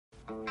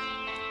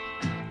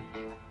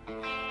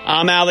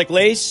I'm Alec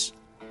Lace.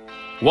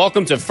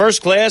 Welcome to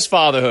First Class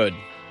Fatherhood.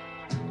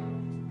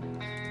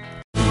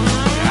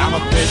 I'm a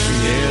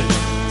patriot.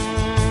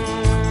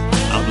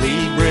 I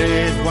bleed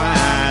red,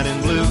 white,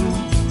 and blue.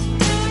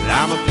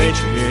 I'm a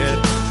patriot.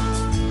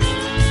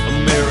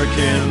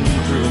 American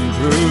through and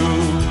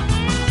through.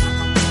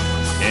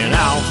 And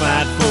I'll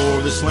fight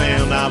for this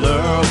land I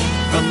love,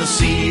 from the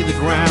sea, the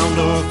ground,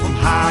 or from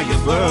high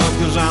above,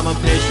 'cause I'm a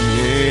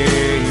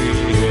patriot.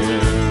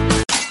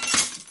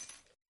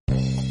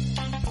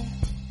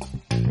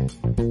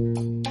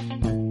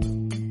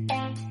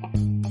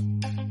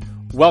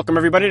 Welcome,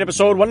 everybody, to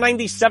episode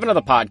 197 of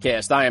the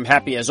podcast. I am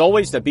happy, as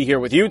always, to be here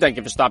with you. Thank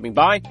you for stopping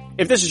by.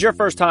 If this is your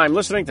first time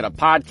listening to the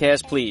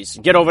podcast, please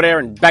get over there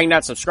and bang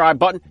that subscribe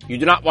button. You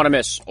do not want to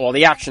miss all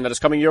the action that is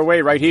coming your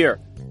way right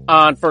here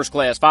on First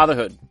Class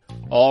Fatherhood.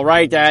 All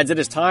right, dads, it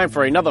is time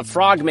for another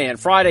Frogman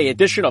Friday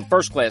edition of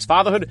First Class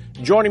Fatherhood.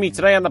 Joining me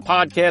today on the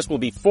podcast will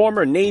be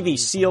former Navy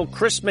SEAL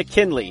Chris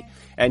McKinley,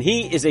 and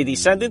he is a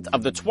descendant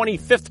of the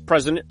 25th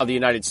President of the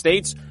United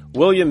States,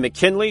 William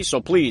McKinley,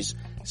 so please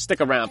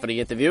stick around for the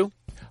interview.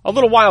 A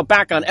little while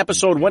back on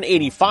episode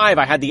 185,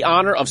 I had the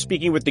honor of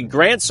speaking with the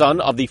grandson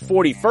of the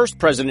 41st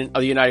President of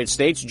the United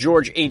States,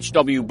 George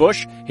H.W.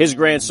 Bush. His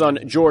grandson,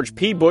 George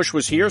P. Bush,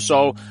 was here,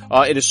 so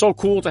it is so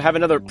cool to have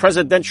another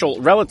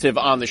presidential relative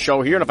on the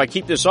show here. And if I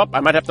keep this up,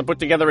 I might have to put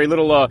together a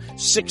little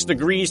 6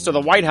 degrees to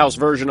the White House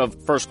version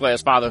of First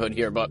Class Fatherhood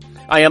here. But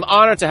I am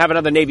honored to have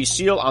another Navy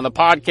SEAL on the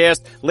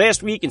podcast.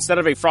 Last week, instead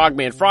of a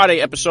Frogman Friday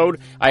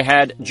episode, I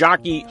had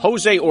jockey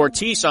Jose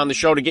Ortiz on the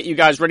show to get you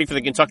guys ready for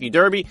the Kentucky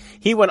Derby.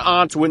 He went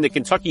on to win the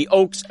Kentucky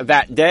Oaks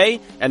that day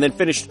and then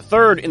finished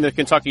third in the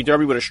Kentucky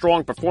Derby with a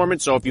strong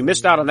performance. So if you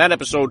missed out on that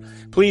episode,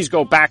 please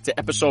go back to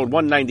episode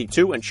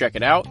 192 and check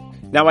it out.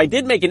 Now, I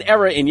did make an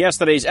error in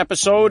yesterday's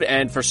episode,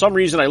 and for some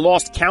reason I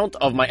lost count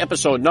of my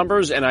episode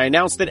numbers, and I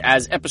announced it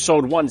as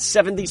episode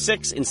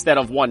 176 instead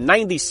of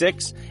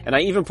 196, and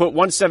I even put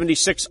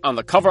 176 on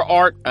the cover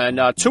art, and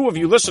 2 of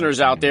you listeners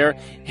out there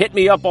hit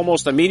me up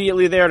almost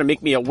immediately there to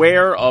make me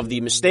aware of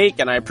the mistake,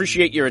 and I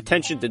appreciate your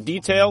attention to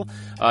detail.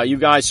 You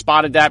guys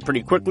spotted that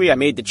pretty quickly. I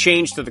made the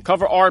change to the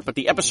cover art, but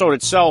the episode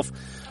itself,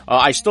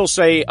 I still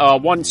say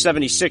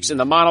 176 in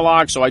the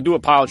monologue, so I do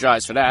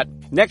apologize for that.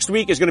 Next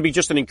week is going to be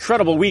just an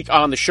incredible week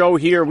on the show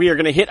here. We are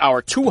going to hit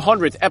our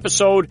 200th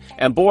episode,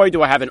 and boy,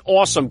 do I have an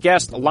awesome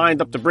guest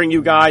lined up to bring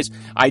you guys.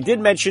 I did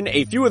mention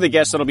a few of the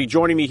guests that will be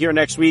joining me here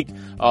next week.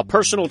 A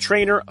personal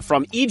trainer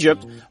from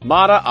Egypt,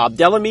 Mada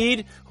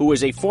Abdelhamid, who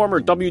is a former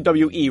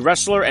WWE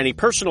wrestler and a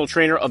personal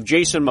trainer of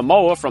Jason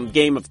Momoa from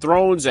Game of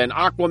Thrones and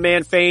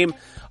Aquaman fame.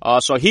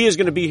 So he is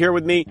going to be here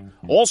with me.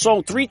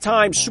 Also,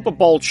 3-time Super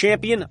Bowl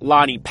champion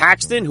Lonnie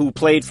Paxton, who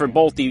played for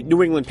both the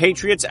New England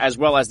Patriots as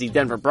well as the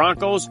Denver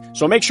Broncos.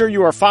 So make sure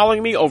you are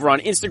following me over on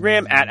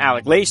Instagram at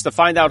Alec Lace to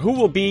find out who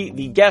will be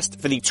the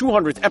guest for the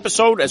 200th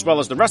episode, as well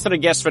as the rest of the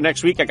guests for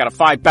next week. I got a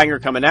 5-banger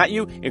coming at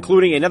you,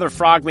 including another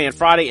Frogman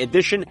Friday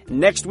edition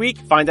next week.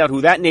 Find out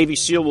who that Navy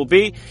SEAL will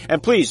be.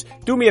 And please,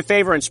 do me a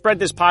favor and spread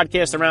this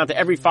podcast around to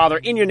every father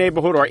in your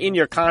neighborhood or in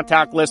your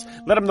contact list.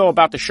 Let them know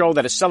about the show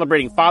that is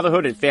celebrating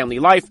fatherhood and family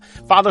life.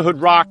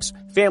 Fatherhood rocks,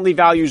 family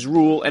values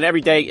rule, and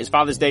every day is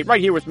Father's Day right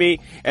here with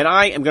me. And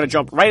I am going to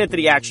jump right into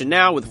the action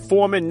now with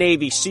former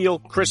Navy SEAL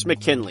Chris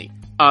McKinley.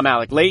 I'm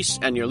Alec Lace,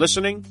 and you're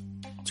listening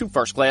to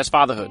First Class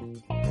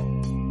Fatherhood.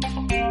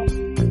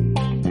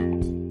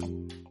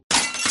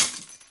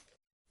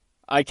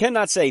 I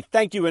cannot say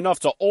thank you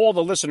enough to all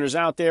the listeners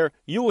out there.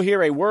 You will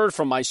hear a word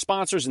from my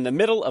sponsors in the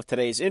middle of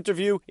today's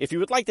interview. If you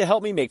would like to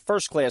help me make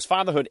First Class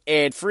Fatherhood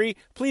ad-free,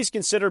 please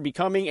consider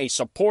becoming a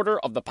supporter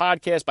of the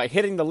podcast by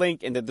hitting the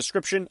link in the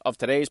description of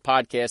today's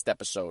podcast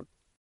episode.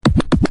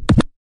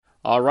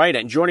 All right,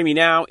 and joining me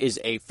now is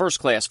a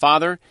first-class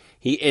father.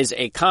 He is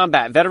a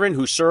combat veteran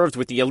who served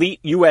with the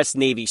elite U.S.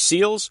 Navy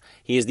SEALs.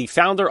 He is the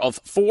founder of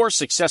 4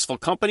 successful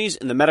companies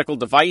in the medical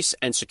device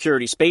and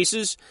security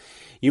spaces.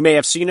 You may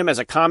have seen him as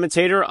a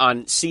commentator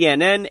on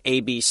CNN,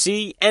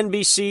 ABC,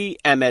 NBC,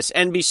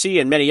 MSNBC,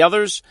 and many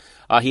others.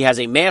 He has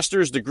a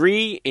master's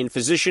degree in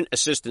physician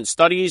assistant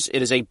studies.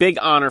 It is a big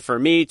honor for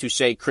me to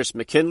say, Chris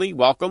McKinley,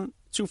 welcome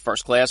to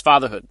First Class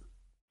Fatherhood.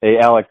 Hey,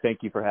 Alec,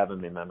 thank you for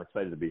having me, man. I'm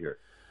excited to be here.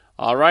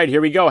 All right, here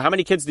we go. How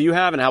many kids do you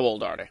have, and how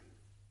old are they?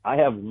 I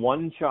have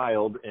 1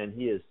 child, and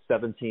he is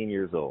 17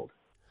 years old.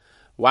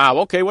 Wow,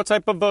 okay. What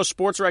type of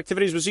sports or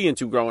activities was he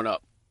into growing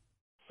up?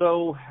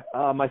 So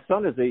my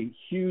son is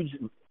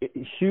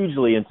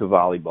hugely into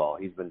volleyball.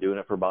 He's been doing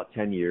it for about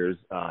 10 years.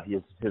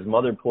 His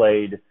mother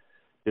played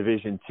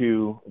Division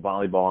II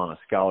volleyball on a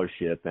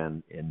scholarship,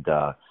 and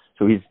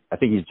so I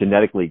think he's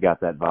genetically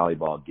got that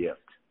volleyball gift.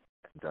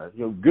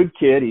 And, good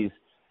kid. He's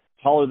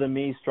taller than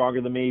me, stronger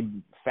than me,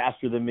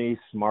 faster than me,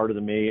 smarter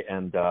than me,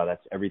 and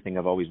that's everything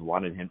I've always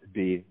wanted him to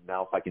be.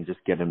 Now, if I can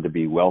just get him to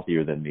be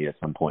wealthier than me at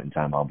some point in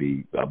time, I'll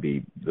be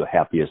the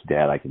happiest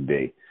dad I can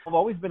be. I've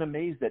always been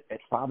amazed at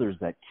fathers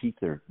that keep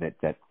their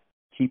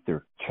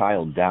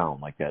child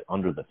down, like that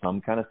under the thumb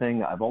kind of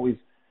thing. I've always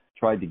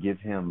tried to give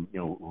him,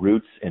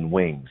 roots and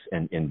wings,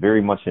 and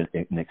very much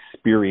an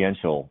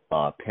experiential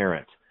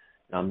parent.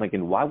 I'm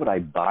thinking, why would I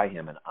buy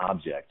him an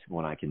object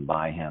when I can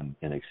buy him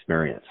an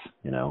experience?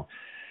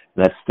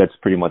 That's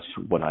pretty much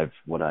what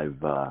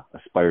I've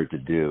aspired to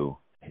do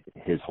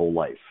his whole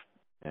life.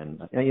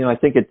 And I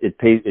think it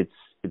pays.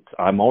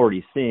 I'm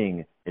already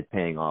seeing it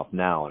paying off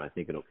now, and I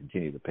think it'll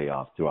continue to pay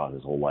off throughout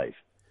his whole life.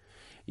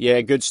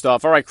 Yeah, good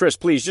stuff. All right, Chris,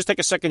 please just take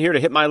a second here to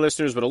hit my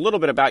listeners with a little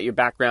bit about your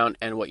background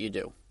and what you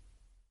do.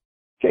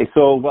 Okay,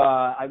 so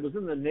I was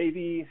in the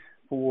Navy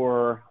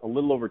for a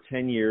little over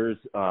 10 years.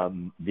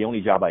 The only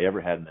job I ever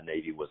had in the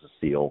Navy was a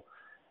SEAL.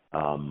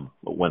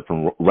 Went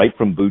right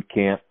from boot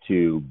camp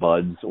to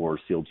BUDS or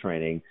SEAL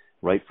training,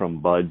 right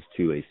from BUDS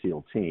to a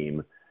SEAL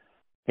team,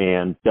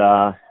 and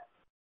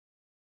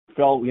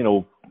fell,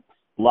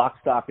 lock,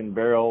 stock, and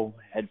barrel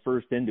head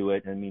first into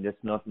it. I mean,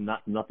 it's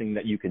nothing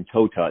that you can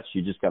toe touch.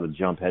 You just got to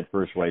jump head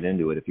first right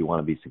into it if you want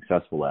to be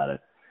successful at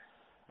it.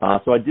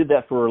 So I did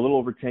that for a little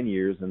over 10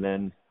 years, and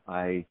then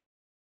I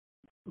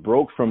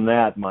broke from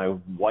that. My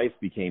wife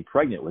became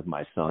pregnant with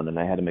my son, and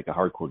I had to make a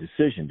hardcore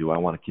decision. Do I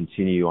want to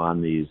continue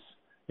on these,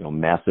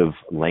 massive,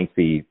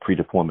 lengthy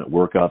pre-deployment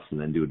workups and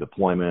then do a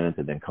deployment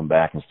and then come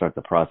back and start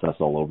the process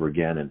all over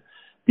again and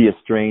be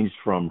estranged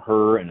from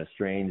her and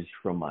estranged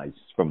from my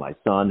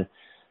son?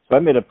 So I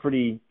made a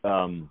pretty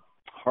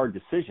hard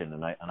decision,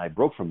 and I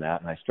broke from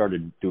that, and I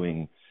started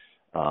doing.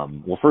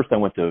 First I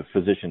went to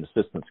physician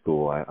assistant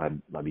school.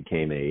 I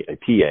became a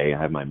PA.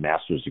 I have my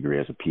master's degree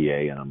as a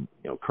PA, and I'm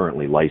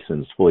currently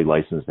fully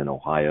licensed in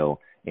Ohio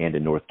and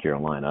in North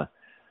Carolina.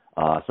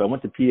 So I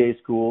went to PA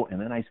school,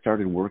 and then I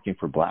started working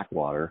for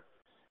Blackwater,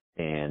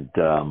 and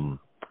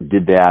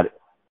did that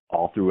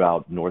all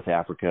throughout North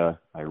Africa.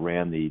 I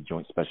ran the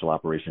Joint Special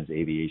Operations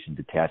Aviation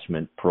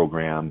Detachment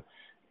program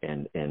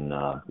in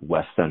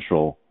West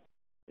Central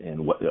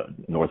and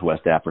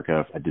Northwest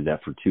Africa. I did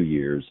that for 2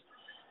 years.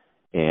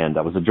 And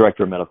I was a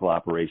director of medical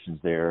operations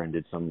there and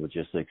did some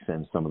logistics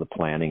and some of the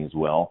planning as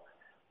well.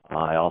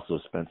 I also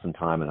spent some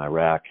time in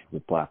Iraq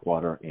with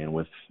Blackwater and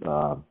with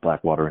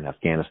Blackwater in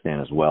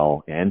Afghanistan as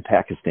well, and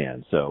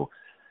Pakistan. So,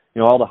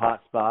 all the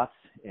hot spots,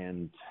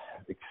 and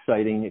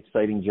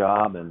exciting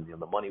job, and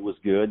the money was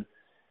good.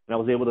 And I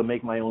was able to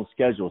make my own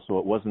schedule, so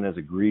it wasn't as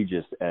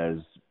egregious as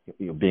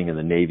being in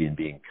the Navy and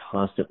being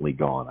constantly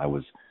gone. I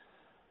was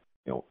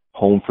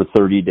home for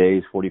 30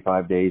 days,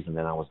 45 days, and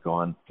then I was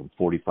gone from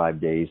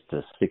 45 days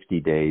to 60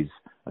 days,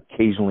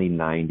 occasionally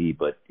 90,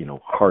 but,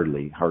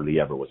 hardly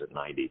ever was it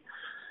 90.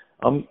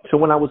 So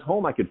when I was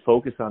home, I could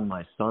focus on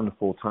my son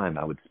full time.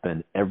 I would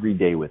spend every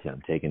day with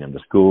him, taking him to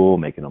school,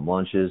 making him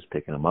lunches,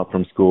 picking him up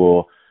from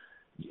school.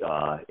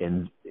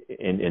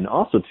 And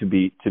also to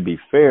be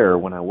fair,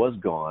 when I was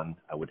gone,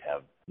 I would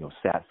have,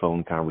 sat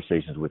phone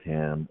conversations with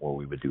him, or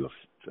we would do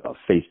a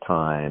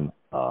FaceTime,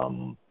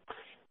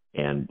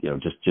 and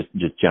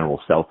just general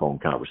cell phone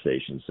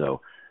conversations.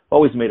 So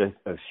always made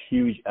a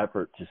huge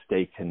effort to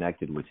stay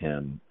connected with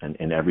him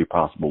in every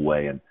possible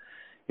way. And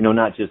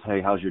not just,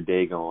 hey, how's your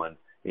day going?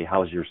 Hey,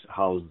 how's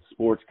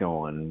sports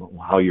going?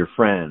 How are your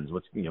friends?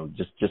 What's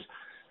just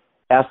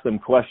ask them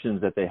questions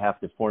that they have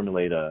to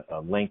formulate a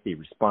lengthy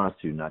response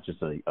to, not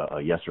just a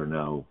yes or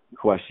no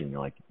question.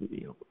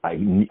 I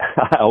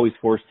always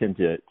forced him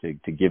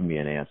to give me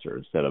an answer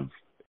instead of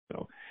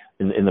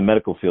in the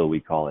medical field, we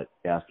call it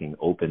asking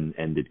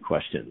open-ended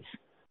questions.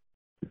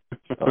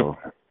 So,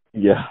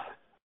 yeah.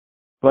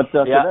 But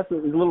So that's a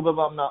little bit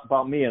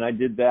about me, and I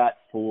did that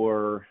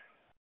for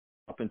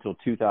up until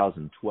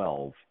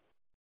 2012.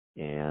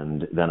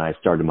 And then I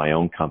started my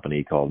own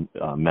company called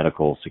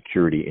Medical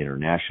Security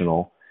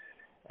International.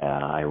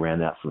 I ran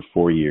that for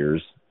 4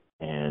 years,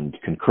 and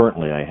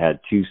concurrently I had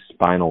 2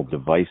 spinal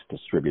device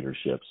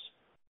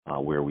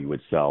distributorships where we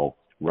would sell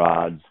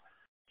rods,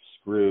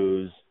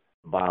 screws,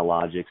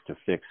 biologics to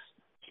fix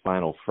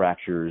spinal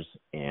fractures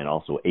and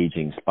also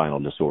aging spinal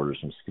disorders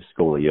from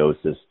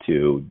scoliosis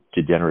to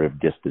degenerative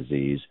disc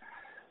disease.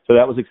 So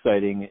that was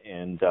exciting,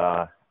 and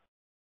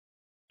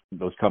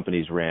those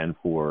companies ran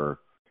for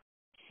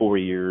 4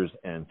 years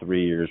and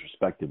 3 years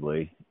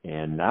respectively.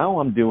 And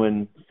now I'm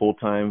doing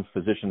full-time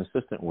physician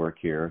assistant work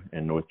here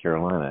in North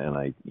Carolina, and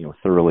I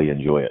thoroughly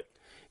enjoy it.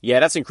 Yeah,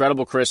 that's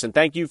incredible, Chris, and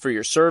thank you for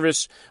your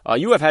service.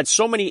 You have had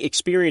so many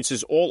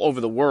experiences all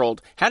over the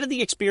world. How did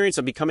the experience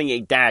of becoming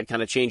a dad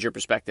kind of change your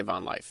perspective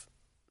on life?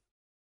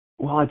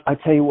 Well, I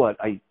tell you what,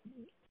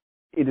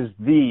 it is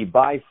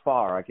by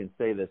far, I can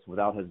say this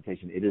without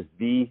hesitation, it is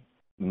the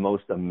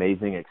most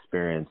amazing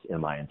experience in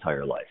my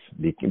entire life,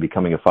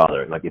 becoming a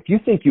father. Like, if you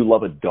think you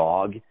love a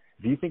dog,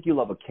 if you think you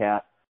love a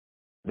cat,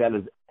 that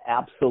is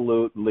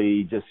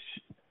absolutely just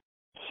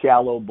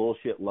shallow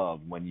bullshit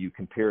love when you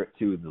compare it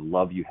to the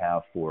love you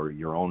have for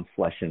your own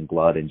flesh and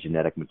blood and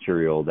genetic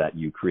material that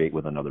you create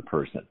with another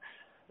person.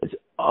 It's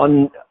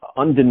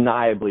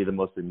undeniably the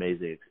most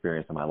amazing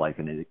experience of my life,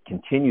 and it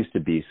continues to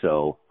be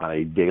so on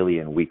a daily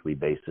and weekly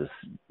basis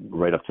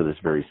right up to this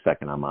very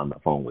second I'm on the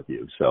phone with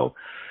you. So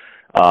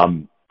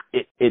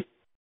it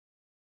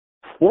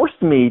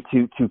forced me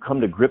to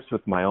come to grips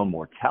with my own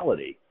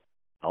mortality.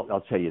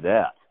 I'll tell you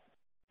that.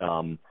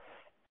 And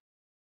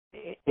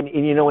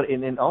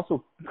it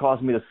also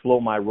caused me to slow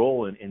my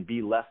roll and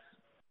be less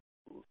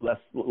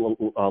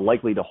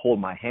likely to hold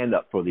my hand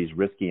up for these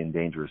risky and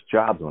dangerous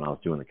jobs when I was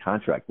doing the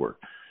contract work.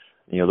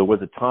 There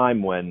was a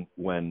time when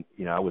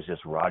I was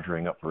just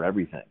rogering up for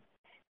everything.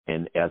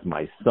 And as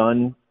my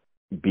son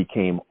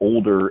became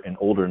older and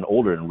older and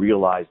older and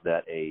realized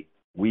that a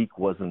week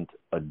wasn't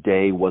a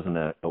day, wasn't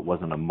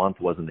a month,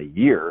 wasn't a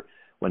year,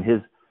 when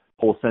his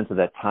whole sense of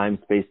that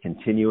time-space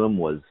continuum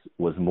was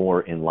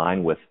more in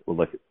line with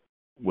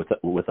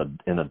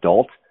an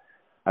adult,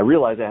 I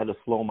realized I had to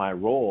slow my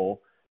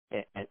roll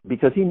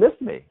because he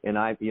missed me, and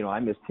I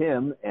missed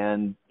him.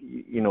 And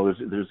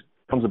there's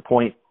comes a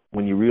point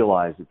when you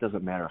realize it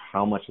doesn't matter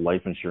how much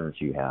life insurance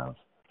you have.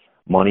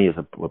 Money is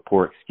a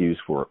poor excuse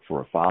for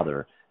a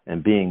father,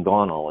 and being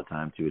gone all the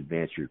time to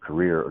advance your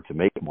career or to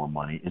make more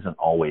money isn't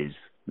always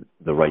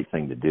the right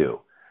thing to do.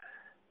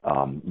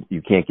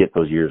 You can't get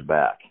those years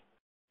back.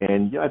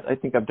 And I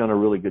think I've done a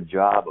really good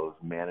job of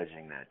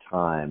managing that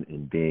time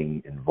and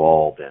being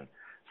involved. And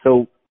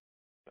so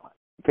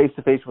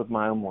face-to-face with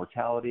my own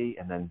mortality,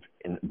 and then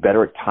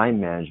better at time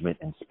management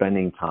and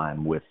spending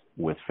time with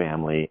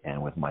family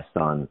and with my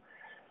son.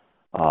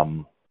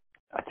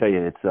 I tell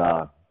you, it's,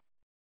 I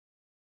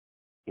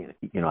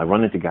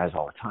run into guys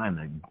all the time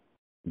that,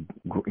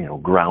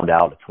 ground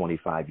out a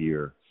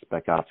 25-year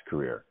spec ops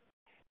career.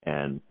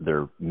 And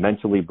they're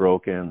mentally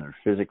broken, they're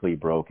physically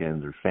broken,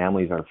 their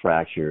families are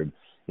fractured,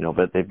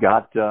 but they've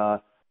got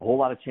a whole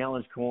lot of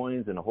challenge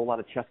coins and a whole lot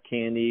of chest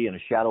candy and a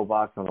shadow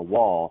box on the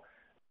wall.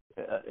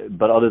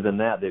 But other than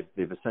that,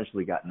 they've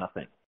essentially got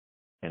nothing.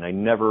 And I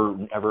never,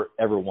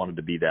 ever wanted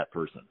to be that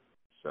person.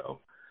 So.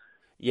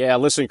 Yeah,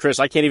 listen, Chris,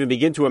 I can't even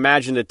begin to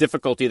imagine the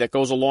difficulty that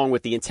goes along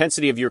with the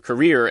intensity of your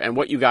career and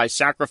what you guys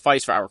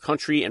sacrifice for our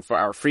country and for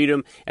our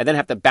freedom, and then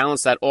have to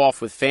balance that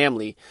off with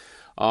family.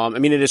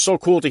 It is so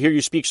cool to hear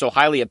you speak so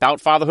highly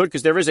about fatherhood,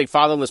 because there is a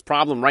fatherless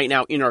problem right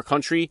now in our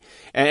country.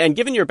 And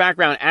given your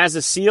background as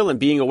a SEAL and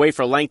being away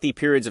for lengthy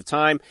periods of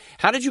time,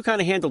 how did you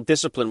kind of handle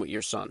discipline with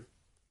your son?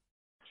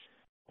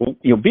 Well,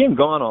 being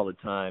gone all the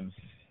time,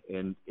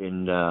 and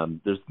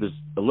there's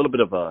a little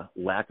bit of a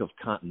lack of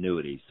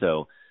continuity.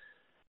 So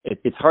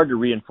it's hard to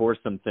reinforce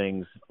some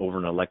things over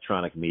an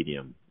electronic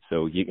medium.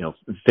 So,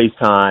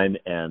 FaceTime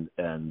and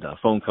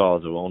phone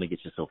calls will only get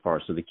you so far.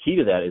 So the key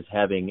to that is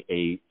having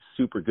a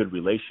super good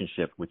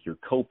relationship with your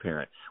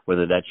co-parent,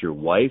 whether that's your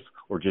wife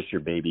or just your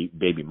baby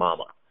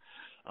mama.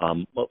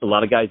 A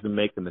lot of guys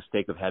make the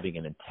mistake of having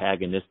an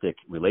antagonistic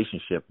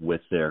relationship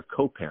with their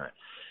co-parent,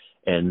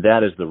 and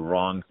that is the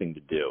wrong thing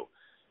to do.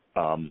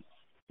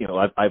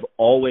 I've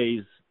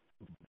always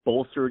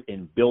bolstered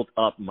and built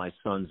up my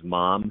son's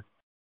mom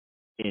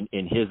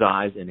in his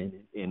eyes and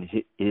in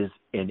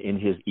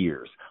his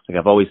ears. Like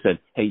I've always said,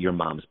 hey, your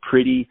mom's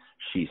pretty,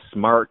 she's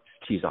smart,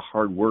 she's a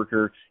hard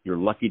worker, you're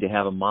lucky to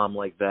have a mom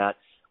like that.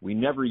 We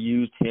never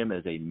used him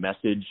as a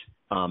message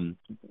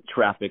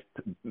traffic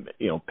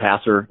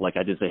passer. Like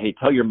I did say, hey,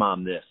 tell your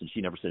mom this, and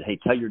she never said, hey,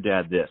 tell your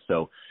dad this.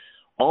 So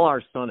all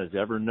our son has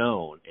ever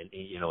known,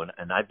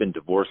 and I've been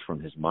divorced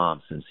from his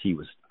mom since he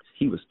was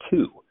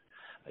 2.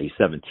 He's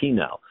 17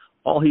 now.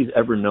 All he's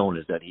ever known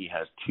is that he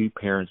has two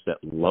parents that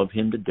love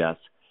him to death.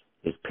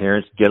 His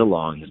parents get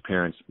along. His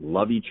parents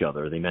love each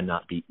other. They may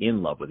not be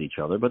in love with each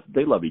other, but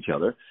they love each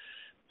other.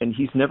 And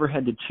he's never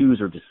had to choose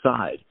or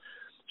decide.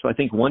 So I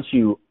think once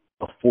you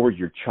afford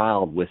your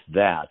child with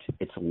that,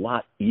 it's a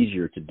lot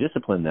easier to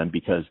discipline them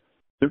because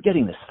they're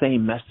getting the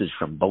same message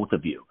from both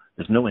of you.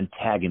 There's no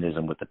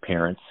antagonism with the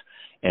parents.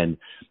 And,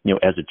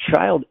 as a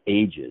child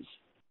ages,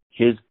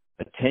 his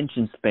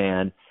attention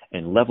span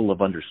and level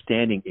of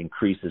understanding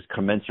increases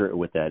commensurate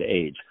with that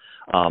age.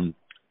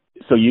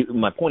 So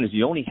my point is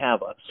you only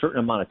have a certain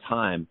amount of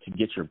time to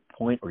get your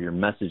point or your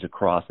message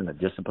across in a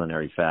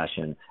disciplinary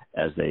fashion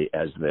as they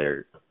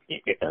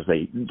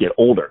get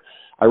older.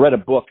 I read a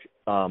book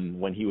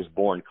when he was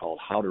born called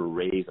How to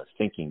Raise a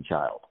Thinking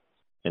Child.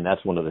 And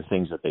that's one of the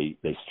things that they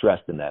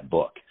stressed in that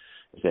book.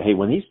 They said, hey,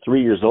 when he's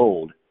 3 years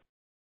old,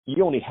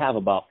 you only have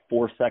about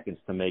 4 seconds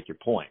to make your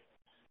point.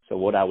 So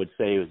what I would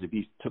say is if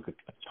you took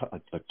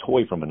a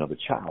toy from another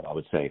child, I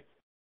would say,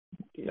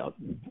 you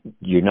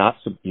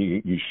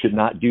should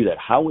not do that.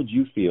 How would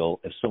you feel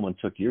if someone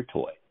took your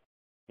toy?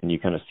 And you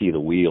kind of see the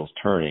wheels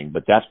turning,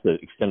 but that's the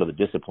extent of the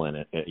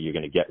discipline you're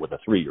going to get with a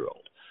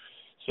 3-year-old.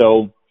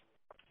 So,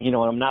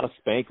 I'm not a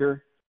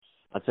spanker.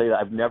 I'll tell you,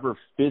 I've never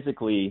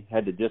physically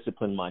had to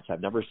discipline much.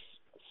 I've never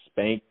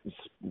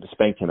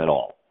spanked him at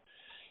all.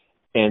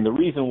 And the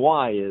reason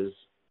why is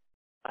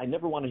I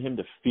never wanted him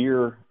to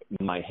fear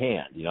my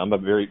hand. I'm a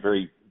very,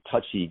 very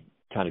touchy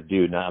kind of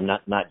dude. Now, I'm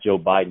not Joe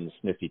Biden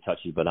sniffy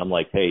touchy, but I'm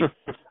like, hey,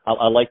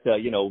 I like to,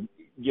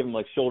 give him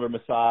like shoulder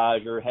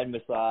massage or head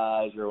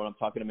massage or when I'm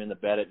talking to him in the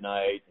bed at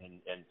night.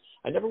 And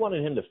I never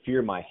wanted him to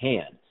fear my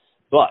hand.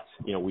 But,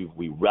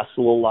 we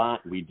wrestle a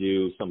lot. We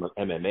do some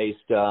MMA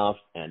stuff,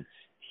 and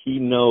he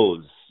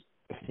knows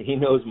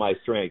my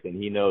strength, and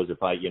he knows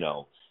if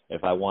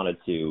I wanted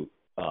to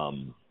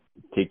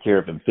take care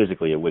of him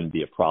physically, it wouldn't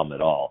be a problem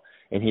at all.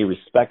 And he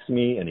respects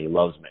me and he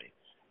loves me,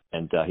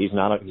 and he's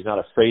not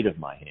afraid of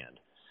my hand.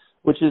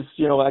 which is,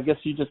 I guess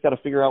you just got to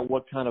figure out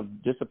what kind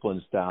of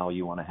discipline style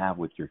you want to have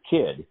with your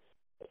kid.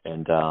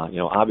 And,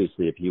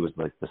 obviously if he was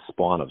like the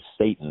spawn of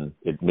Satan,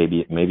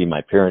 maybe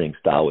my parenting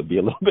style would be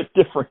a little bit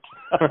different.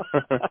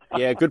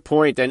 Yeah, good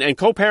point. And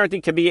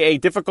co-parenting can be a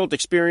difficult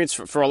experience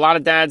for a lot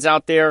of dads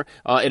out there.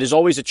 It is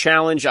always a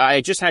challenge.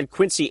 I just had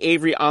Quincy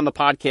Avery on the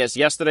podcast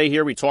yesterday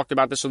here. We talked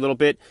about this a little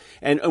bit.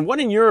 And what,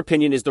 in your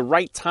opinion, is the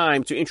right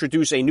time to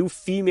introduce a new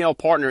female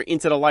partner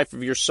into the life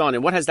of your son?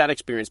 And what has that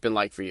experience been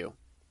like for you?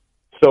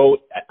 So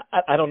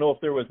I don't know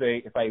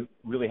if I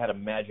really had a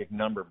magic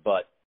number,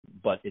 but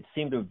it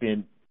seemed to have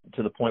been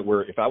to the point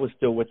where if I was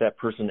still with that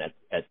person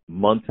at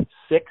month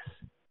 6,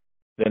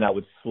 then I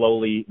would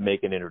slowly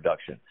make an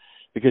introduction,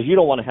 because you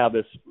don't want to have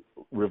this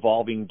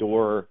revolving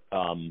door,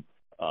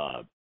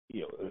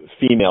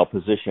 female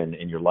position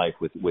in your life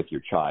with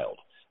your child,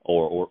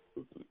 or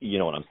you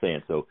know what I'm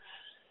saying. So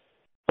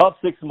about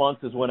 6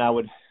 months is when I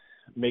would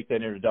make that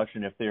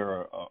introduction if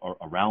they're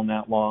around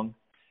that long,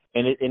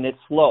 and it's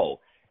slow.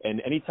 And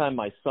anytime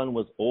my son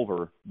was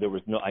over, there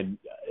was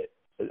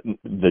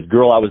the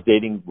girl I was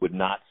dating would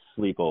not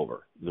sleep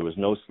over. There was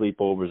no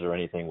sleepovers or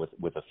anything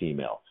with a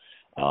female,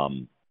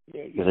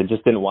 because I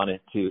just didn't want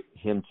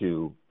him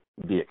to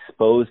be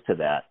exposed to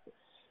that,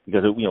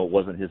 because it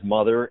wasn't his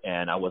mother,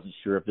 and I wasn't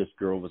sure if this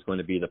girl was going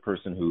to be the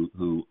person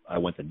who I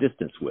went the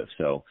distance with.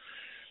 So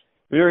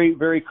very,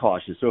 very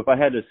cautious. So if I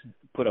had to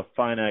put a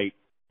finite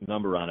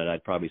number on it,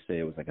 I'd probably say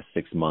it was like a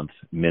 6-month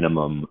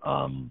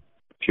minimum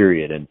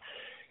period. And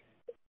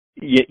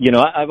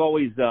I've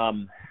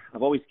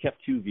always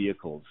kept 2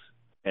 vehicles,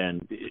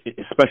 and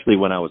especially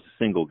when I was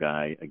a single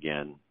guy,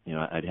 again,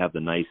 I'd have the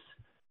nice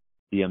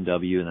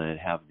BMW, and then I'd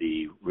have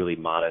the really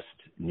modest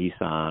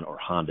Nissan or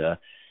Honda.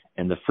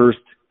 And the first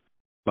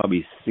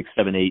probably 6,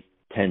 7, 8,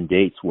 10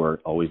 dates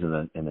were always in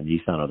the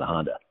Nissan or the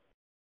Honda,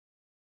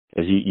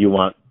 because you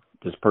want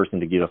this person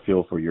to get a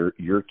feel for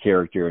your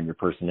character and your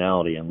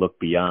personality, and look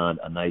beyond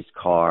a nice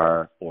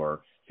car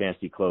or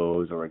fancy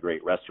clothes or a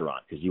great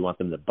restaurant, because you want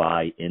them to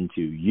buy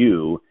into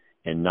you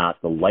and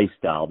not the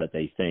lifestyle that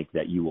they think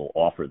that you will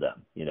offer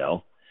them,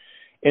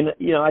 And,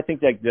 I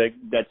think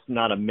that's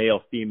not a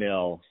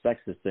male-female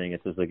sexist thing.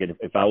 It's just like,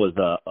 if I was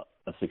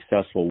a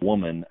successful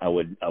woman, I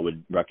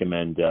would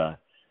recommend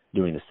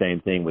doing the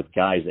same thing with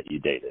guys that you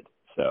dated.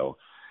 So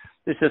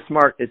it's just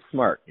smart. It's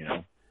smart,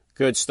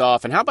 Good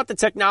stuff. And how about the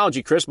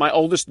technology, Chris? My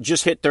oldest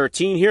just hit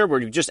 13 here.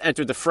 We've just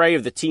entered the fray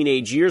of the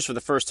teenage years for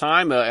the first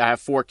time. I have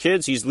 4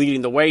 kids. He's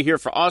leading the way here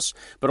for us.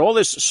 But all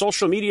this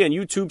social media and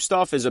YouTube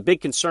stuff is a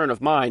big concern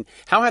of mine.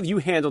 How have you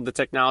handled the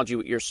technology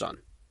with your son?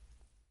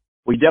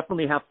 We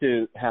definitely have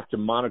to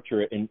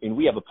monitor it. And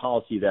we have a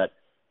policy that,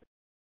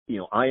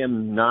 I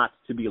am not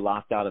to be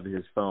locked out of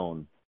his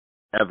phone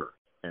ever.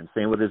 And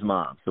same with his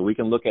mom. So we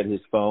can look at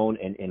his phone,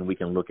 and we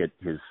can look at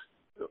his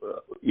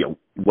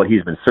what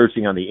he's been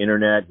searching on the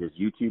internet, his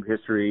YouTube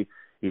history.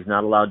 He's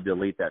not allowed to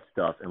delete that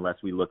stuff unless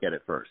we look at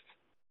it first.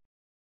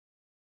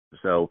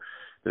 So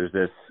there's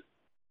this,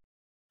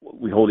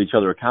 we hold each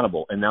other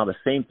accountable. And now the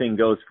same thing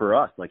goes for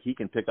us. Like, he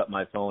can pick up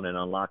my phone and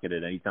unlock it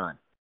at any time.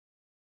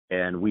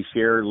 And we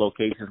share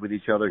locations with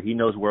each other. He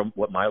knows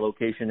what my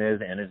location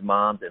is, and his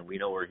mom's, and we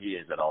know where he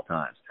is at all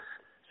times.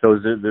 So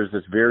there's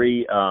this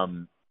very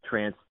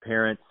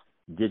transparent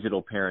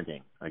digital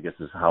parenting, I guess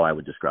is how I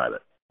would describe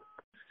it.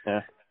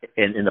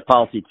 And the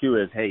policy, too,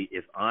 is, hey,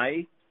 if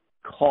I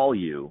call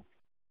you,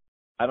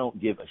 I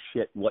don't give a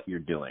shit what you're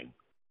doing.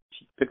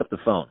 Pick up the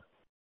phone.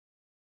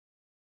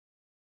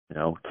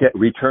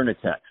 Return a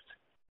text.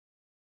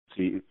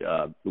 See,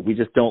 we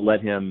just don't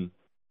let him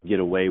get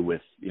away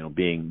with,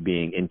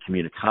 being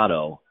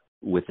incommunicado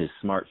with his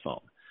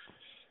smartphone.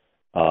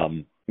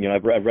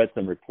 I've read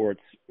some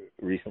reports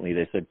recently.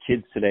 They said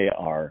kids today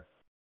are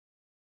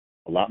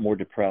a lot more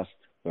depressed.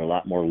 They're a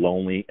lot more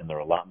lonely, and they're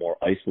a lot more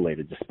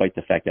isolated, despite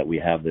the fact that we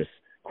have this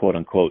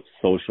quote-unquote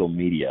social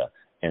media.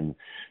 And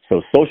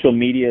so social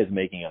media is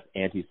making us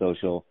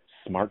antisocial.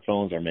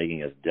 Smartphones are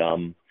making us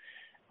dumb.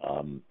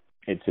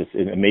 It's just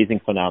an amazing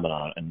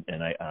phenomenon,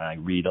 and I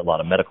read a lot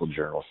of medical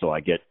journals, so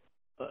I get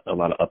a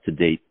lot of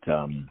up-to-date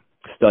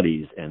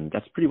studies, and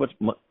that's pretty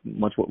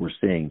much what we're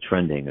seeing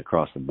trending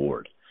across the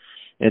board.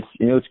 And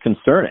it's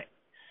concerning.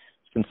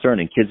 It's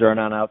concerning. Kids are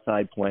not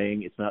outside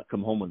playing. It's not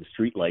come home when the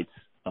street lights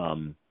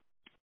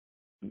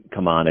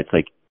come on. It's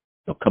like,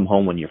 come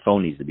home when your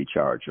phone needs to be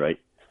charged, right?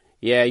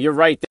 Yeah, you're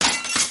right.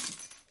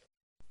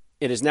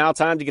 It is now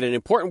time to get an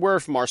important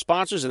word from our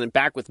sponsors, and then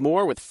back with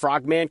more with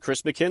Frogman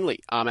Chris McKinley.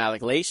 I'm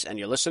Alec Lace, and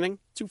you're listening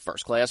to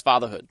First Class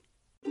Fatherhood.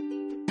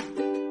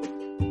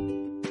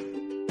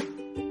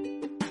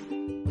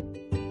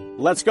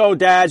 Let's go,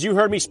 dads. You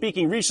heard me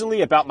speaking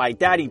recently about my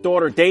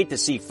daddy-daughter date to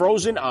see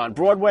Frozen on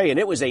Broadway, and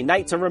it was a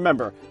night to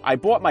remember. I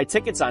bought my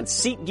tickets on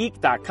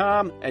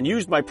SeatGeek.com and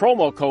used my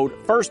promo code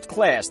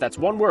FIRSTCLASS. That's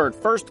one word,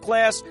 First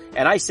Class,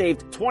 and I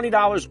saved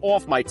 $20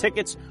 off my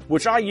tickets,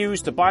 which I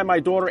used to buy my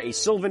daughter a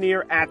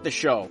souvenir at the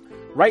show.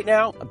 Right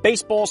now,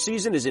 baseball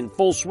season is in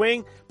full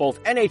swing.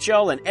 Both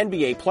NHL and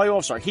NBA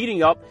playoffs are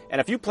heating up, and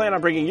if you plan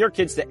on bringing your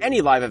kids to any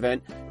live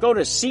event, go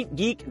to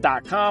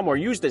SeatGeek.com or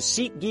use the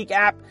SeatGeek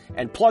app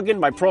and plug in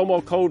my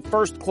promo code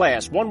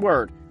FIRSTCLASS. One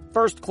word,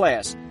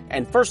 FIRSTCLASS.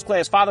 And First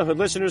Class Fatherhood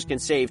listeners can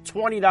save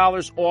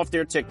 $20 off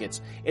their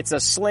tickets. It's a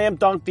slam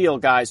dunk deal,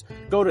 guys.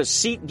 Go to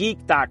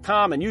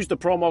SeatGeek.com and use the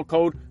promo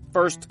code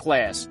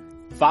FIRSTCLASS.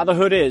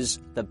 Fatherhood is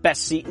the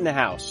best seat in the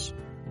house.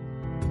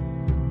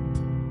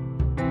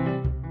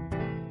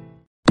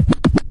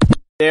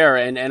 There,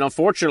 and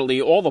unfortunately,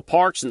 all the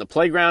parks and the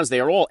playgrounds, they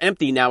are all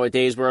empty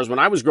nowadays, whereas when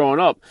I was growing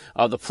up,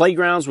 the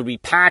playgrounds would be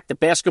packed, the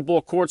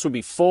basketball courts would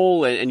be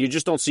full, and you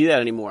just don't see that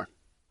anymore.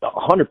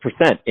 100%.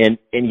 And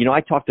you know,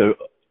 I talked to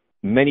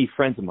many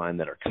friends of mine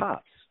that are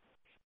cops,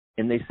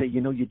 and they say,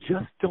 you know, you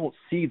just don't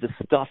see the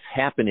stuff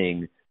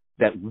happening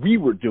that we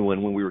were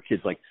doing when we were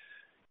kids. Like,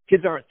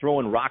 kids aren't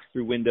throwing rocks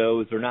through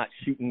windows, they're not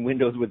shooting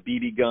windows with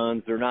BB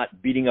guns, they're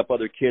not beating up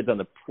other kids on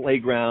the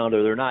playground,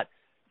 or they're not,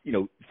 you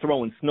know,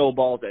 throwing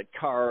snowballs at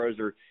cars,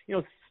 or, you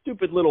know,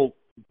 stupid little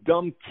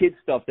dumb kid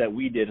stuff that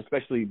we did,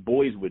 especially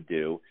boys would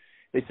do.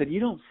 They said, you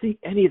don't see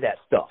any of that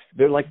stuff.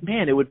 They're like,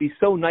 man, it would be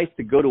so nice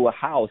to go to a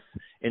house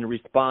and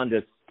respond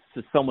to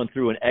someone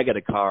threw an egg at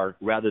a car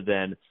rather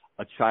than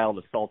a child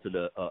assaulted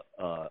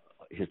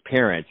his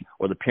parent,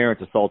 or the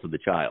parent assaulted the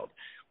child,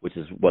 which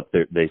is what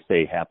they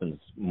say happens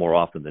more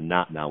often than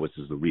not now, which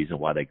is the reason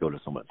why they go to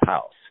someone's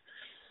house.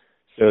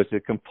 So it's a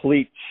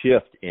complete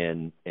shift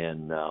in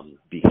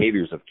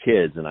behaviors of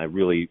kids, and I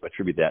really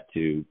attribute that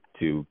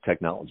to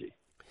technology.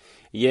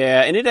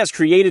 Yeah, and it has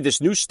created this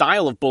new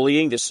style of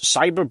bullying, this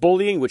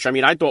cyberbullying, which, I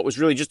mean, I thought was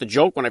really just a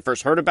joke when I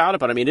first heard about it,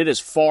 but I mean, it is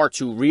far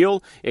too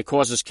real. It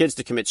causes kids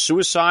to commit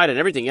suicide and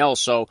everything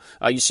else. So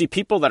you see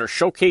people that are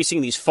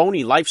showcasing these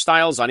phony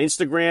lifestyles on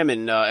Instagram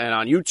and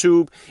on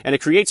YouTube, and it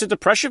creates a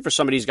depression for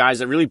some of these guys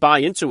that really buy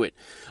into it.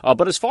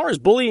 But as far as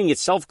bullying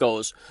itself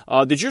goes,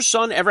 did your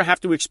son ever have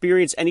to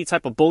experience any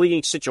type of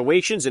bullying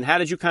situations, and how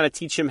did you kind of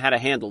teach him how to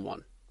handle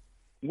one?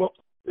 Well,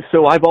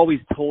 so I've always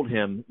told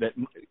him that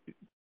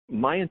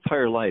my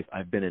entire life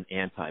I've been an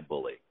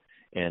anti-bully.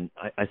 And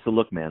I said,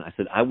 look, man, I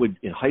said, I would,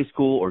 in high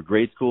school or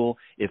grade school,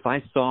 if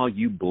I saw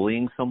you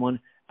bullying someone,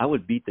 I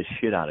would beat the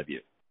shit out of you.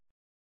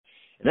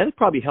 And that'd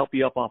probably help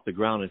you up off the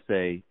ground and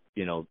say,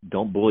 you know,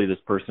 don't bully this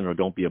person, or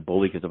don't be a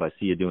bully, because if I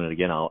see you doing it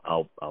again,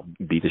 I'll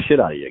beat the shit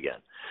out of you again.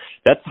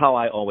 That's how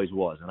I always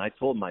was. And I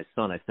told my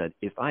son, I said,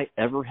 if I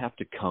ever have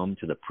to come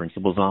to the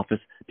principal's office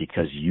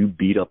because you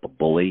beat up a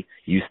bully,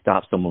 you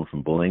stop someone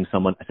from bullying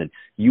someone, I said,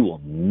 you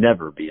will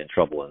never be in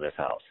trouble in this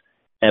house,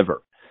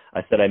 ever.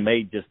 I said, I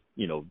may just,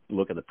 you know,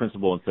 look at the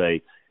principal and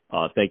say,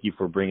 thank you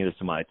for bringing this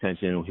to my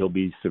attention. He'll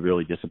be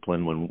severely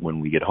disciplined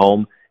when we get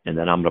home, and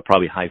then I'm going to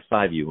probably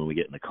high-five you when we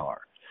get in the car.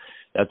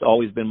 That's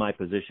always been my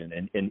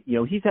position. And you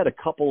know, he's had a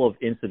couple of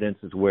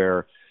incidences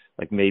where,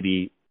 like,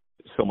 maybe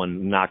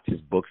someone knocked his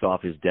books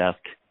off his desk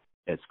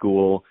at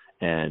school,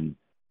 and,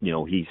 you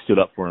know, he stood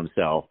up for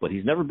himself, but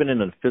he's never been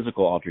in a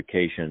physical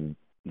altercation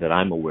that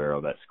I'm aware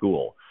of at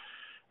school.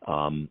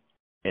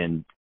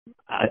 And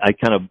I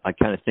kind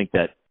of think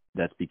that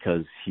that's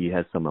because he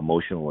has some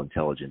emotional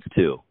intelligence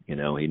too. You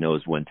know, he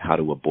knows how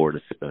to abort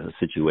a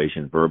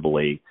situation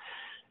verbally,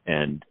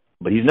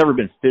 but he's never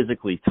been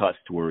physically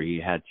touched where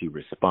he had to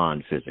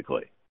respond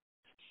physically.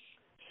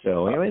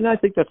 So, I mean, I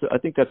think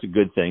that's a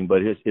good thing,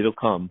 but it'll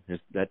come.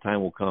 That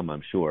time will come,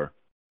 I'm sure.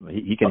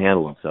 He can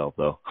handle himself,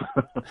 though.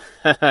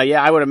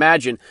 Yeah, I would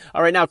imagine.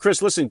 All right, now,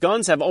 Chris, listen,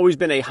 guns have always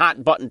been a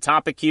hot-button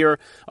topic here.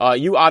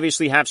 You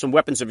obviously have some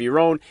weapons of your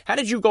own. How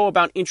did you go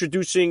about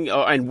introducing,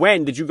 and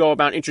when did you go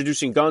about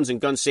introducing guns and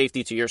gun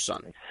safety to your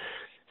son?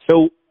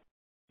 So,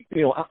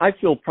 you know, I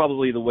feel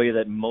probably the way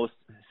that most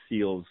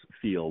SEALs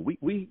feel.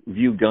 We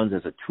view guns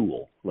as a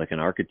tool, like an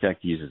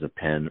architect uses a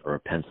pen or a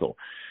pencil.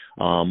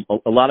 A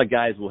lot of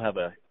guys will have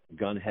a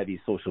gun-heavy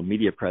social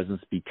media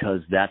presence because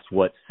that's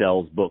what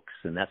sells books,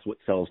 and that's what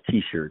sells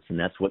T-shirts, and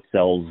that's what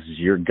sells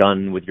your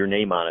gun with your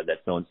name on it that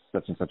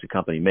such and such a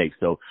company makes.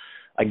 So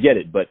I get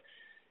it, but,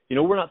 you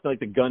know, we're not like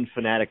the gun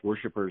fanatic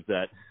worshipers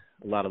that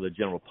a lot of the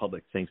general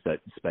public thinks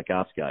that Spec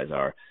Ops guys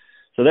are.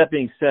 So that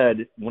being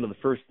said, one of the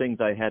first things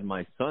I had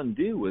my son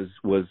do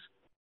was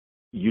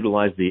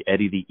utilize the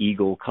Eddie the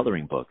Eagle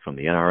coloring book from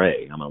the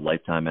NRA. I'm a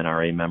lifetime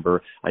NRA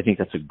member. I think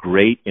that's a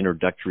great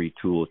introductory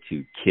tool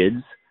to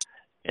kids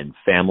and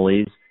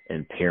families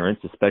and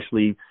parents,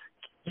 especially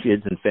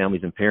kids and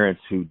families and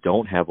parents who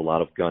don't have a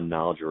lot of gun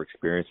knowledge or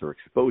experience or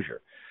exposure.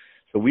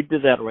 So we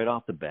did that right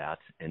off the bat,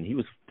 and he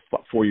was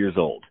 4 years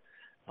old.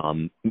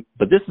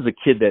 But this is a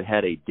kid that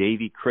had a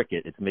Davy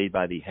Cricket. It's made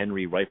by the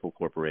Henry Rifle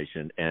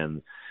Corporation,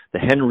 and the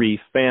Henry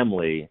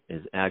family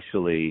is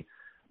actually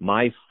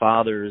my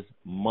father's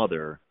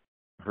mother.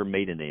 Her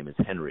maiden name is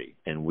Henry,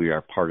 and we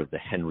are part of the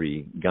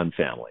Henry gun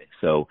family.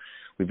 So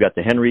we've got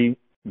the Henry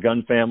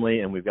gun family,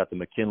 and we've got the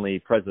McKinley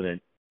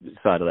president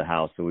side of the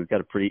house. So we've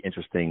got a pretty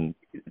interesting,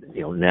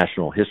 you know,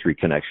 national history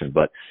connection.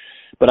 But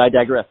I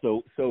digress.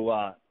 So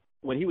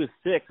when he was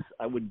 6,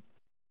 I would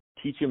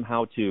teach him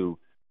how to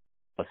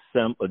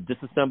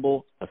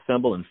disassemble,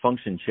 assemble, and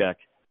function check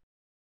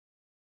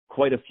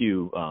quite a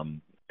few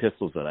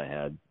pistols that I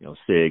had,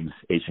 SIGs,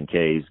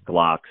 H&Ks,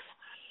 Glocks.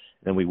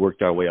 Then we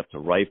worked our way up to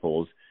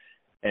rifles.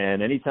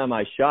 And anytime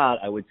I shot,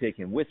 I would take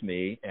him with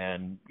me,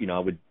 and, I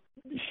would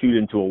shoot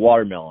into a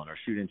watermelon or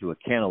shoot into a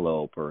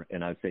cantaloupe,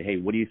 and I'd say, hey,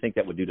 what do you think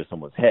that would do to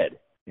someone's head?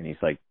 And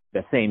he's like,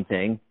 the same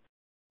thing,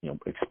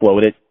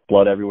 explode it,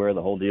 blood everywhere,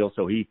 the whole deal.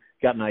 So he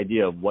got an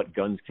idea of what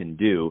guns can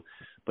do,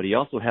 but he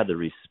also had the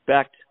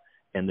respect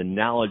and the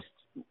knowledge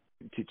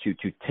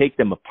to take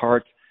them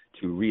apart,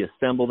 to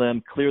reassemble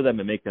them, clear them,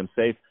 and make them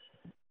safe.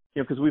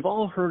 Because we've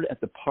all heard at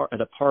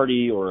a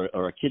party or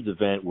a kid's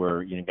event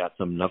where got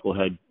some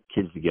knucklehead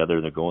kids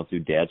together, they're going through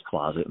dad's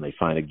closet and they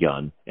find a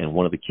gun, and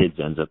one of the kids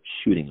ends up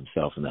shooting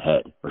himself in the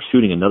head or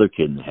shooting another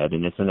kid in the head,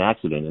 and it's an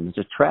accident and it's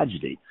a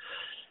tragedy.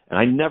 And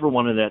I never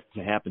wanted that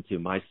to happen to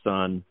my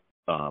son.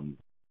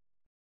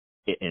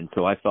 And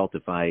so I felt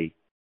if I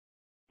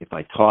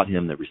taught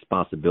him the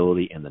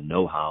responsibility and the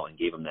know-how and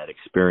gave him that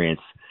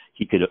experience,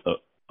 he could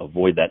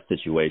avoid that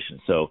situation.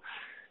 So,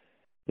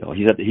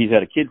 he's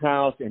at a kid's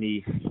house, and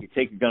he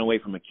take a gun away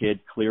from a kid,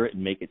 clear it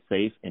and make it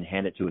safe, and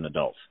hand it to an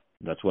adult.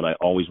 That's what I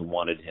always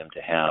wanted him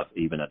to have,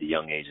 even at a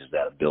young age, is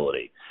that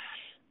ability.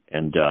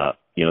 And,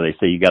 they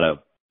say you got to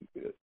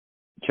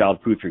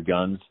child-proof your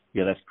guns.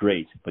 Yeah, that's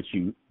great, but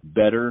you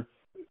better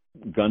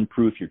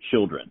gun-proof your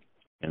children.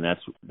 And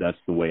that's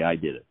the way I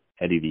did it.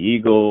 Eddie the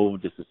Eagle,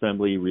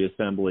 disassembly,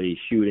 reassembly,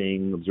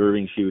 shooting,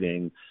 observing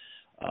shooting,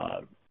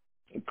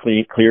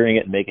 clearing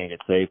it and making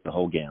it safe, the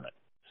whole gamut.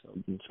 So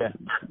it's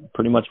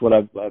pretty much what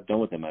I've done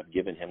with him. I've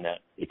given him that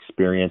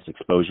experience,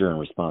 exposure, and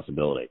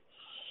responsibility.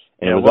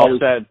 And it was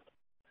always said,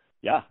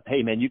 yeah,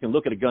 hey, man, you can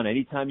look at a gun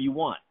anytime you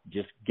want.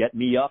 Just get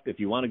me up.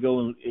 If you want to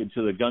go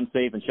into the gun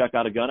safe and check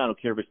out a gun, I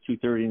don't care if it's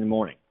 2:30 in the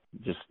morning.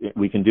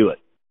 We can do it.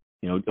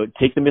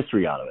 Take the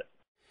mystery out of it.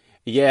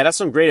 Yeah, that's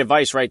some great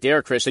advice right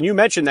there, Chris. And you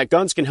mentioned that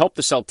guns can help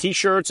to sell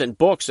T-shirts and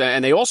books,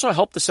 and they also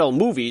help to sell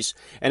movies.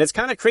 And it's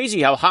kind of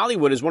crazy how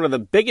Hollywood is one of the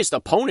biggest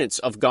opponents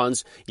of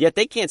guns, yet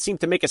they can't seem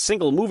to make a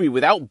single movie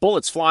without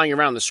bullets flying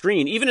around the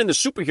screen, even in the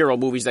superhero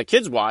movies that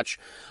kids watch.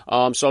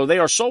 So they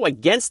are so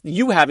against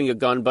you having a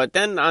gun, but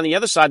then on the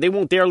other side, they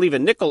won't dare leave a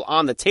nickel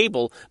on the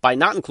table by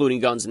not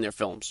including guns in their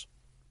films.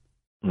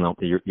 No,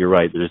 you're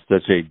right. There's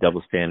such a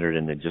double standard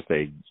and just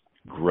a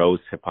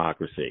gross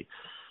hypocrisy.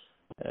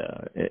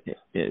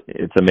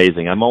 It's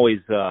amazing. I'm always,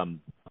 one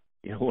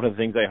of the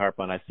things I harp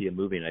on, I see a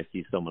movie and I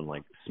see someone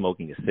like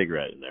smoking a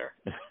cigarette in there.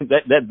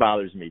 that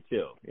bothers me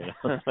too.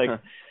 It's like,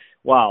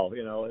 wow,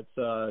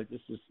 it's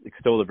just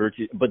extol the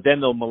virtue. But then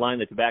they'll malign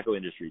the tobacco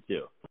industry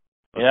too.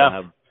 Yeah,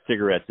 they'll have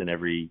cigarettes in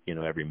every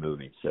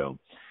movie. So,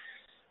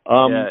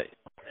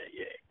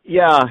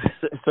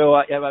 So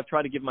I've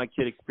tried to give my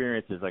kid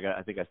experiences. Like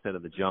I think I said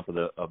at the jump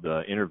of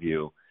the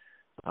interview.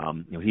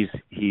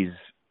 He's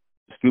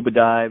scuba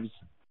dives.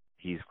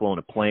 He's flown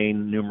a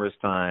plane numerous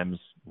times.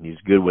 He's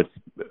good with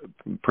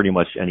pretty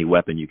much any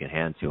weapon you can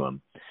hand to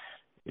him.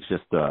 It's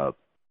just a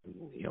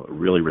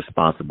really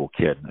responsible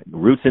kid.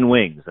 Roots and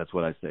wings, that's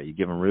what I say. You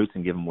give him roots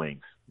and give him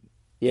wings.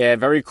 Yeah,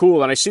 very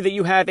cool. And I see that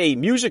you have a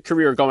music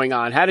career going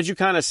on. How did you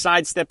kind of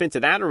sidestep into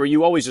that, or were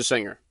you always a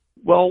singer?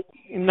 Well,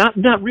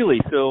 not really.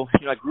 So,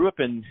 I grew up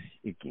in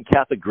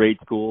Catholic grade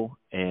school,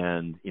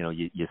 and,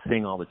 you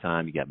sing all the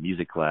time. You got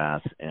music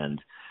class, and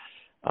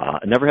I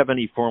never had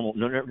any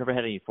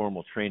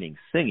formal training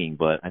singing,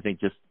 but I think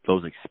just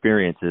those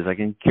experiences, I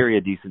can carry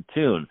a decent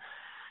tune.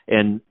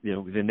 And,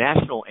 the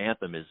national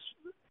anthem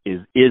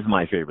is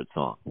my favorite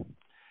song.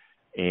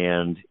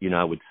 And,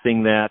 I would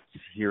sing that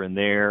here and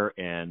there,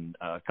 and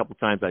a couple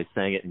times I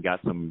sang it and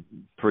got some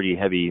pretty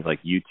heavy,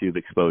 like, YouTube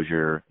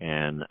exposure,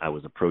 and I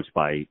was approached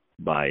by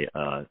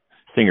a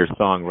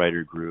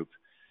singer-songwriter group,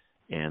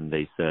 and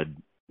they said,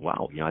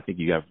 wow, I think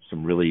you have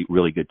some really,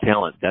 really good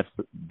talent. That's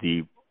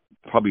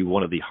probably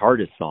one of the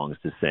hardest songs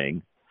to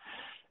sing,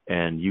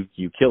 and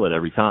you kill it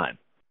every time.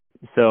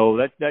 So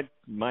that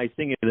my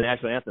singing the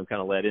national anthem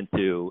kind of led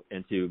into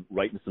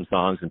writing some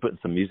songs and putting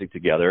some music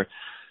together.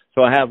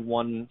 So I have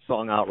one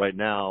song out right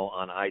now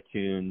on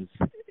iTunes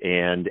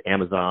and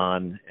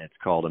Amazon. It's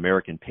called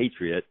American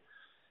Patriot.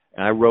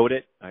 And I wrote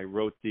it. I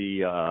wrote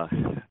the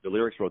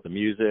lyrics, wrote the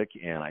music,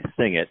 and I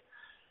sing it.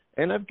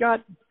 And I've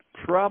got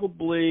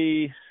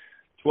probably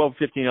 12,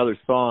 15 other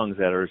songs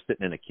that are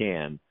sitting in a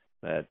can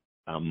that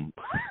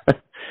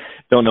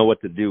don't know what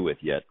to do with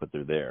yet, but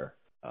they're there.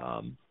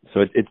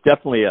 So it's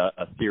definitely a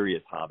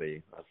serious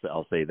hobby.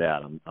 I'll say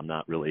that. I'm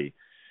not really.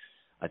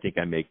 I think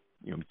I make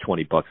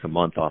 $20 a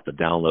month off the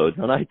downloads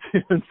on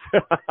iTunes,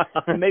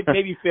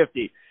 maybe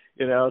 50.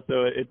 So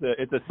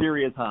it's a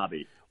serious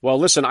hobby. Well,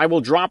 listen, I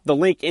will drop the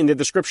link in the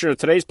description of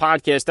today's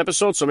podcast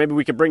episode, so maybe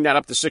we can bring that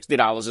up to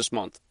 $60 this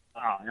month.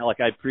 Oh, Alec,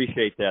 I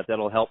appreciate that.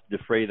 That'll help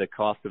defray the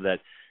cost of that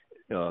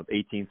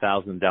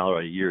 $18,000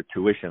 a year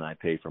tuition I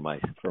pay for my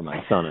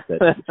son at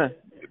that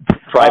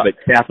private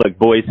Catholic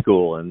boys'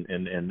 school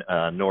in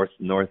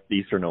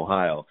northeastern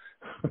Ohio.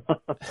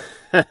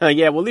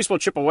 Yeah, well, at least we'll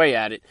chip away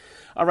at it.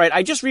 All right,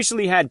 I just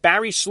recently had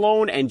Barry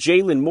Sloan and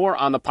Jalen Moore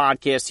on the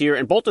podcast here,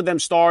 and both of them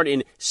starred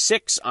in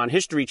Six on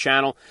History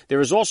Channel. There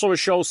is also a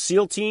show,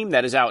 SEAL Team,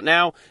 that is out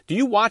now. Do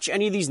you watch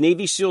any of these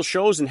Navy SEAL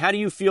shows, and how do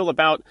you feel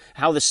about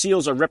how the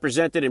SEALs are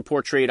represented and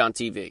portrayed on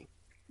TV?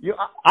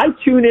 I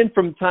tune in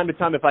from time to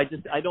time. If I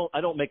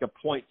don't make a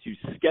point to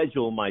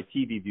schedule my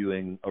TV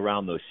viewing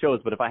around those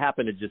shows, but if I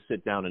happen to just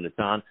sit down and it's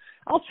on,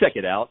 I'll check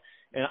it out.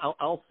 And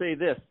I'll say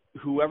this: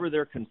 whoever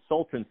their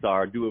consultants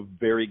are do a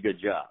very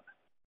good job.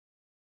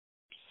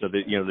 So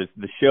that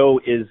the show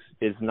is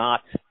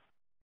not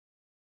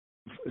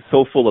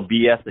so full of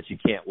BS that you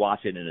can't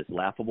watch it and it's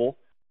laughable.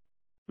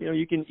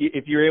 You can,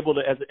 if you're able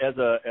to, as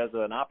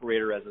an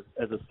operator, as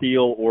a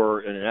SEAL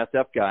or an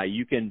SF guy,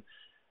 you can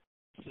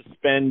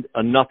suspend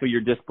enough of your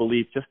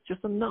disbelief,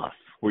 just enough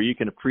where you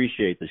can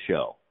appreciate the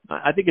show.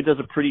 I think it does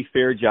a pretty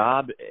fair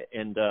job,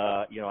 and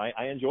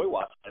I enjoy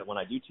watching it when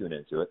I do tune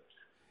into it.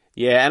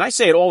 Yeah, and I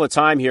say it all the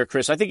time here,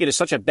 Chris. I think it is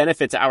such a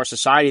benefit to our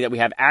society that we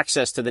have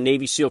access to the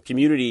Navy SEAL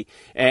community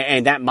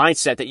and that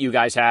mindset that you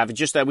guys have.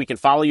 Just that we can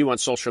follow you on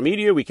social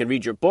media, we can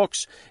read your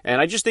books, and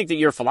I just think that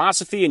your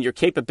philosophy and your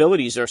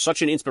capabilities are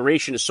such an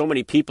inspiration to so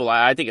many people.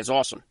 I think it's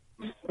awesome.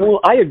 Well,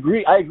 I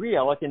agree,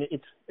 Alec, and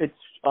it's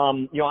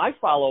I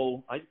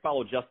follow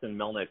Justin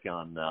Melnick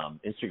on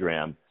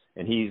Instagram,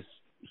 and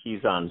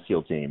he's on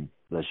SEAL Team,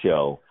 the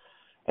show,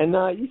 and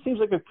he seems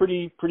like a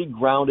pretty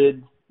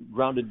grounded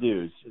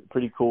dude,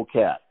 pretty cool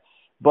cat.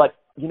 But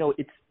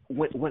it's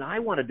when I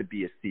wanted to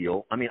be a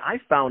SEAL, I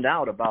found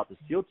out about the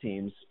SEAL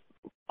teams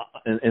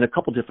in a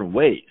couple different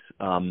ways.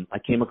 I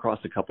came across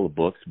a couple of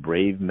books,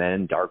 Brave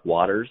Men, Dark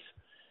Waters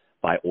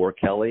by Orr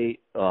Kelly,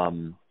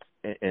 and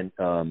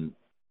I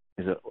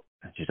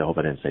hope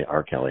I didn't say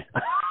R. Kelly.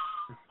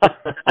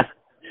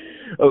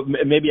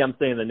 Maybe I'm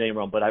saying the name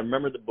wrong, but I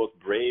remember the book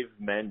Brave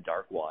Men,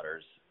 Dark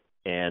Waters,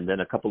 and then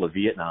a couple of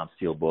Vietnam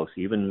SEAL books,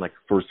 even like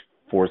First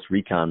Force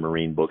Recon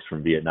Marine books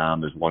from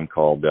Vietnam. There's one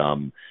called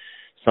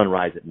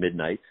Sunrise at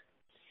Midnight.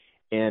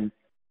 And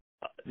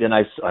then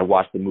I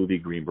watched the movie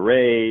Green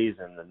Berets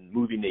and the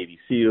movie Navy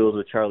SEALs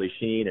with Charlie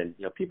Sheen, and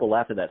people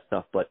laugh at that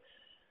stuff, but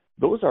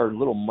those are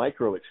little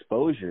micro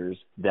exposures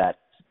that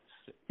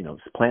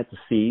plant the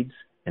seeds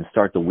and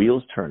start the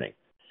wheels turning.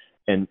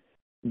 And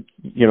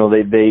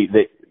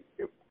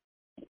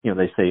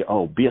they say,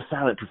 oh, be a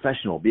silent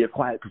professional, be a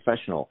quiet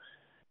professional.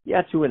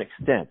 Yeah, to an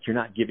extent, you're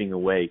not giving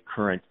away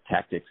current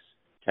tactics,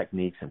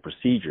 techniques, and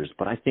procedures,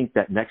 but I think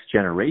that next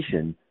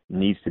generation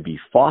needs to be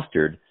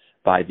fostered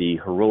by the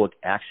heroic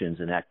actions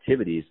and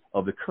activities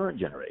of the current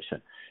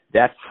generation.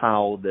 That's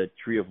how the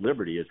Tree of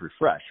Liberty is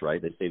refreshed,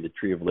 right? They say the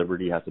Tree of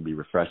Liberty has to be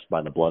refreshed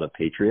by the blood of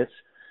patriots,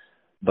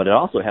 but it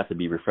also has to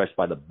be refreshed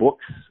by the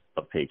books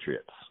of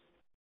patriots.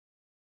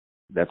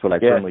 That's what I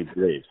firmly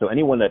believe. So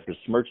anyone that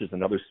besmirches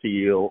another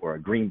SEAL or a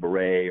Green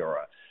Beret or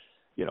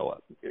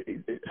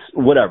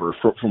whatever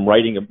from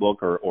writing a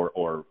book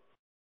or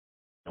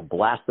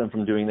blast them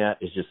from doing that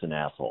is just an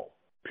asshole,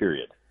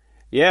 period.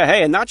 Yeah,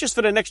 hey, and not just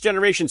for the next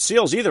generation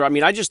SEALs either.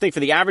 I just think for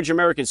the average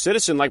American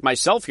citizen like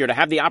myself here to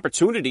have the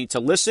opportunity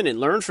to listen and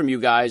learn from you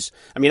guys.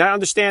 I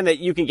understand that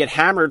you can get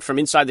hammered from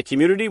inside the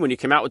community when you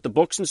come out with the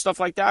books and stuff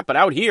like that, but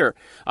out here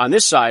on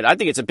this side, I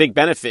think it's a big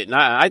benefit.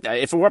 And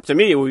if it were up to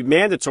me, it would be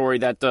mandatory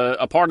that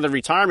a part of the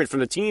retirement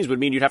from the teens would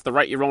mean you'd have to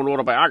write your own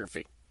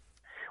autobiography.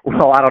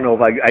 Well, I don't know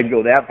if I'd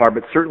go that far,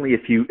 but certainly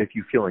if you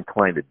feel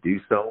inclined to do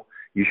so,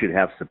 you should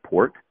have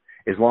support.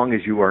 As long as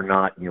you are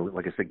not,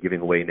 like I said,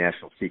 giving away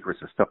national secrets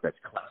or stuff that's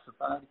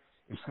classified,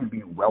 it should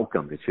be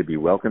welcomed. It should be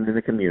welcomed in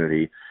the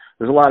community.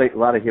 There's a lot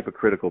of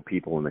hypocritical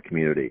people in the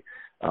community.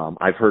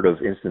 I've heard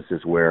of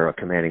instances where a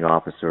commanding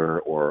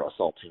officer or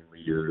assault team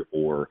leader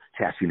or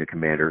task unit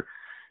commander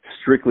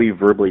strictly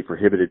verbally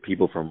prohibited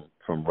people from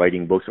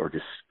writing books or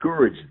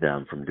discouraged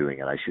them from doing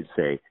it, I should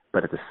say,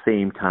 but at the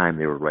same time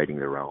they were writing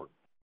their own.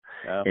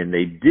 Yeah. And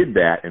they did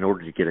that in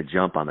order to get a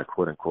jump on the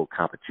quote-unquote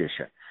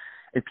competition.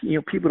 And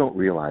people don't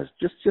realize,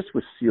 just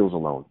with SEALs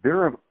alone,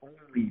 there have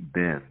only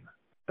been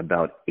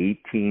about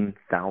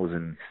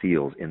 18,000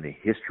 SEALs in the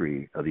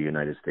history of the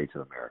United States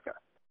of America.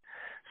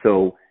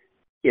 So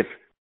if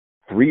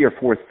 3,000 or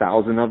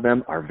 4,000 of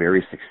them are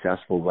very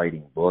successful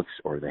writing books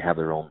or they have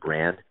their own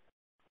brand,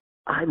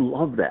 I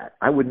love that.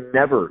 I would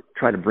never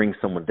try to bring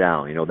someone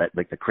down. That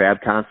like the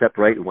crab concept,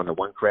 right? When the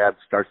one crab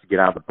starts to get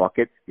out of the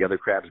bucket, the other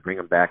crabs bring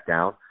them back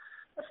down.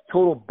 That's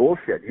total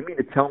bullshit. You mean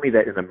to tell me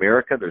that in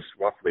America there's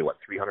roughly,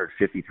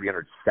 350,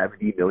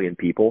 370 million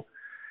people?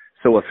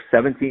 So if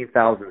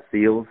 17,000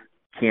 SEALs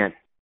can't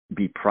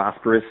be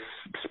prosperous,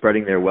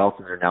 spreading their wealth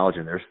and their knowledge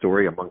and their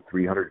story among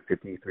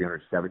 350,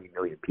 370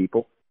 million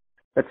people,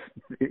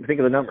 think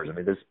of the numbers.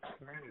 There's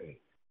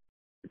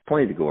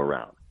plenty to go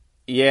around.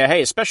 Yeah,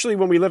 hey, especially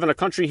when we live in a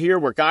country here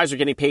where guys are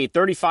getting paid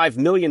 $35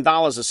 million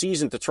a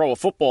season to throw a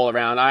football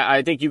around,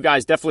 I think you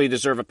guys definitely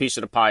deserve a piece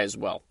of the pie as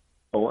well.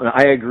 Oh, and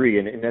I agree,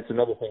 and that's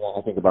another thing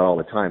I think about all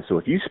the time. So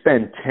if you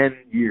spend 10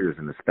 years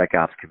in the Spec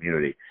Ops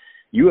community,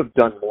 you have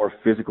done more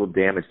physical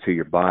damage to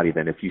your body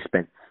than if you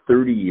spent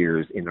 30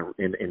 years in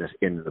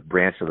the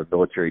branch of the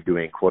military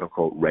doing quote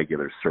unquote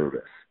regular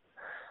service.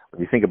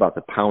 When you think about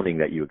the pounding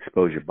that you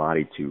expose your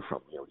body to,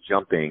 from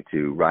jumping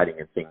to riding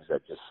in things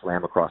that just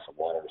slam across the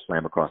wall or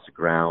slam across the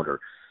ground, or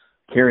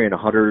carrying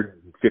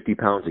 150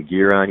 pounds of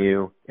gear on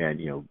you, and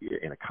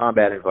in a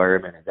combat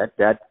environment,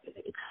 that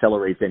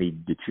accelerates any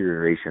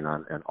deterioration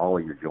on all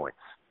of your joints.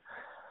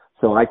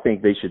 So I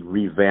think they should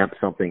revamp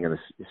something in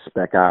the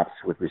spec ops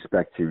with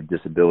respect to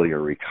disability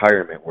or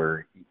retirement,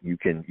 where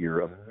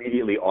you're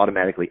immediately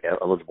automatically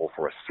eligible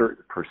for a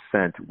certain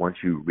percent once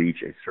you reach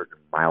a certain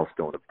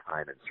milestone of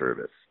time in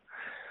service.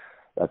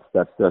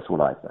 That's what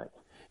I think.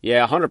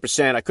 Yeah,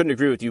 100%. I couldn't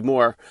agree with you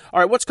more.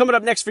 All right, what's coming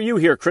up next for you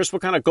here, Chris?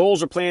 What kind of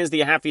goals or plans do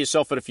you have for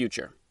yourself for the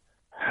future?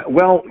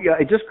 Well, yeah,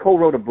 I just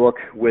co-wrote a book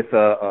with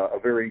a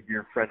very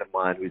dear friend of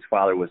mine whose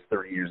father was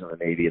 30 years in the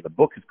Navy, and the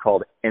book is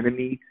called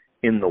Enemy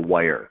in the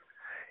Wire.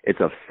 It's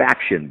a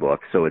faction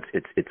book, so it's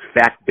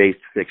fact-based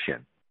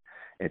fiction.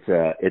 It's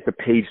a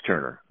page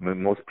turner. I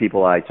mean, most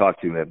people I talk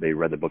to, they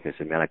read the book, they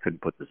said, "Man, I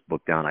couldn't put this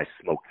book down. I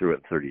smoked through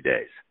it in 30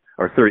 days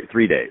or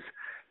 33 days."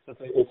 So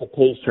it's a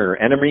page turner.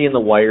 Enemy in the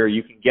Wire.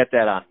 You can get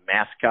that on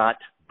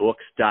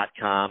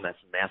mascotbooks.com. That's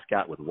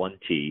mascot with one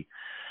T.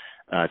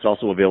 It's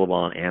also available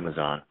on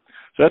Amazon.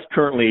 So that's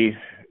currently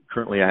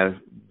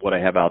what I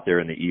have out there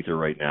in the ether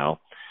right now.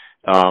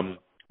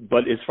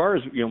 But as far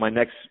as my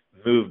next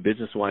move,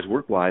 business-wise,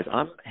 work-wise,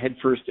 I'm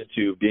headfirst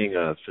into being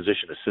a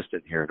physician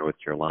assistant here in North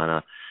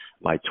Carolina.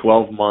 My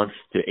 12-month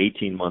to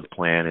 18-month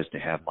plan is to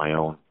have my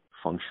own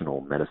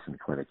functional medicine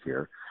clinic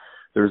here.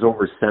 There's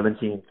over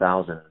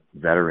 17,000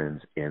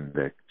 veterans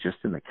just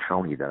in the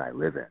county that I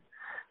live in.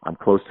 I'm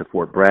close to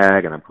Fort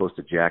Bragg, and I'm close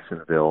to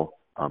Jacksonville,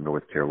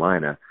 North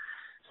Carolina.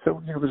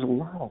 So there's a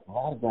lot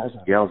of guys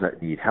and gals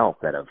that need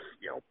help, that have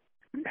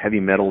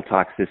heavy metal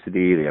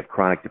toxicity. They have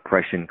chronic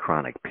depression,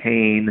 chronic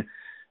pain.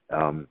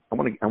 I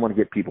want to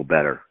get people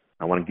better.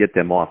 I want to get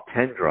them off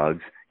 10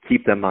 drugs,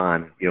 keep them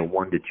on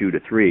 1 to 2 to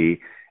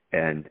 3,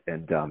 and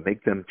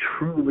make them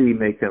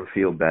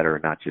feel better,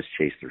 and not just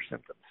chase their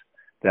symptoms.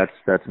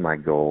 That's my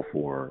goal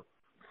for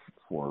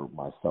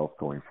myself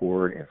going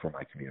forward and for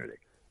my community.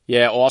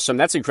 Yeah, awesome.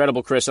 That's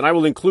incredible, Chris. And I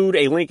will include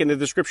a link in the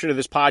description of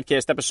this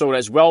podcast episode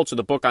as well to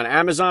the book on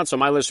Amazon, so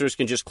my listeners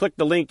can just click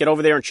the link, get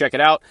over there and check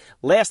it out.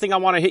 Last thing I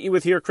want to hit you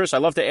with here, Chris, I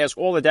love to ask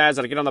all the dads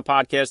that I get on the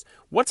podcast,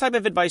 what type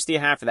of advice do you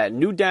have for that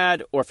new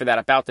dad or for that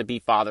about-to-be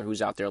father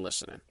who's out there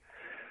listening?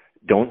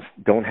 Don't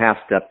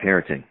half-step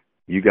parenting.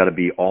 You got to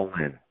be all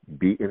in.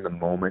 Be in the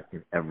moment,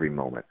 in every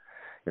moment.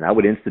 And I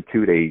would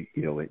institute a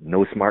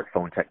no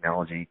smartphone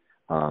technology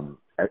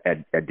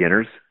at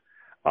dinners.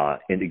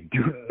 And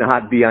do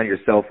not be on your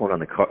cell phone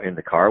in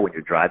the car when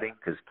you're driving,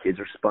 because kids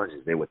are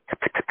sponges. They would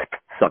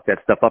suck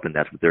that stuff up, and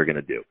that's what they're going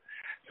to do.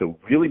 So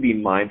really be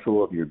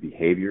mindful of your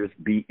behaviors.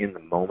 Be in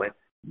the moment.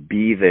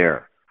 Be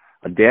there.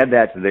 A dad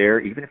that's there,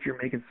 even if you're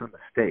making some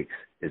mistakes,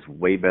 is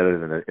way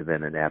better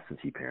than an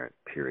absentee parent,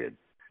 period.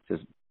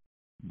 Just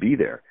be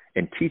there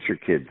and teach your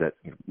kids that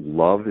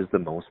love is the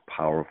most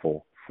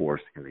powerful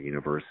force in the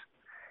universe.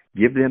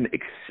 Give them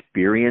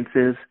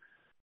experiences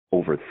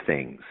over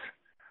things.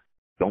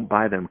 Don't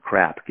buy them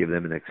crap. Give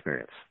them an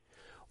experience.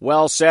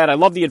 Well said. I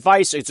love the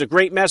advice. It's a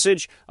great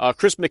message.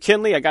 Chris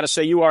McKinley, I got to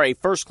say you are a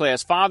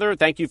first-class father.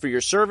 Thank you for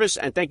your service,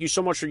 and thank you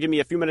so much for giving me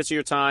a few minutes of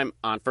your time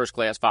on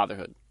First-Class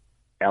Fatherhood.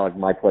 Alec,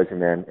 my pleasure,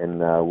 man, and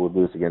we'll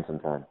do this again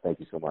sometime. Thank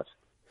you so much.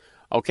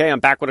 Okay, I'm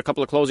back with a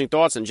couple of closing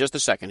thoughts in just a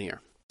second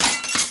here.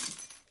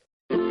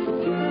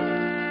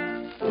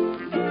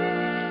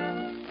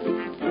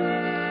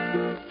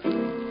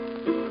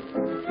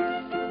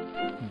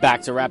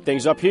 Back to wrap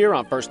things up here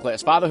on First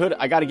Class Fatherhood.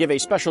 I got to give a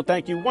special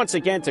thank you once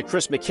again to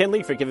Chris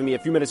McKinley for giving me a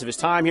few minutes of his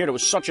time here. It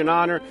was such an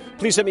honor.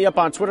 Please hit me up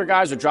on Twitter,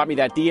 guys, or drop me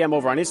that DM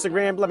over on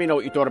Instagram. Let me know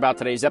what you thought about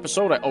today's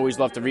episode. I always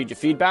love to read your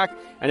feedback.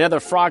 Another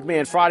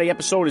Frogman Friday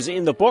episode is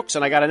in the books,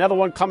 and I got another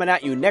one coming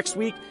at you next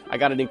week. I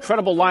got an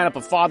incredible lineup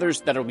of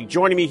fathers that will be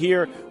joining me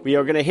here. We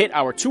are going to hit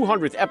our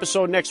 200th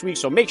episode next week,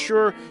 so make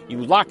sure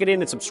you lock it in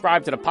and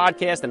subscribe to the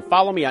podcast, and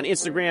follow me on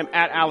Instagram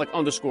at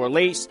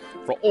Alec_Lace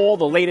for all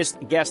the latest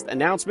guest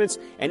announcements.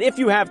 And if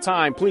you have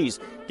time, please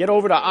get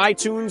over to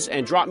iTunes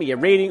and drop me a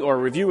rating or a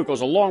review. It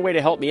goes a long way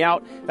to help me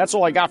out. That's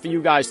all I got for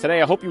you guys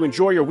today. I hope you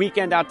enjoy your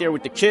weekend out there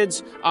with the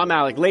kids. I'm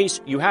Alec Lace.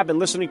 You have been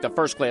listening to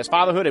First Class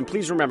Fatherhood. And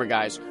please remember,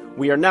 guys,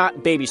 we are not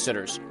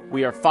babysitters.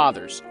 We are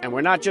fathers. And we're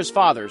not just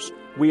fathers.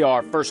 We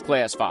are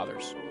first-class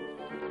fathers.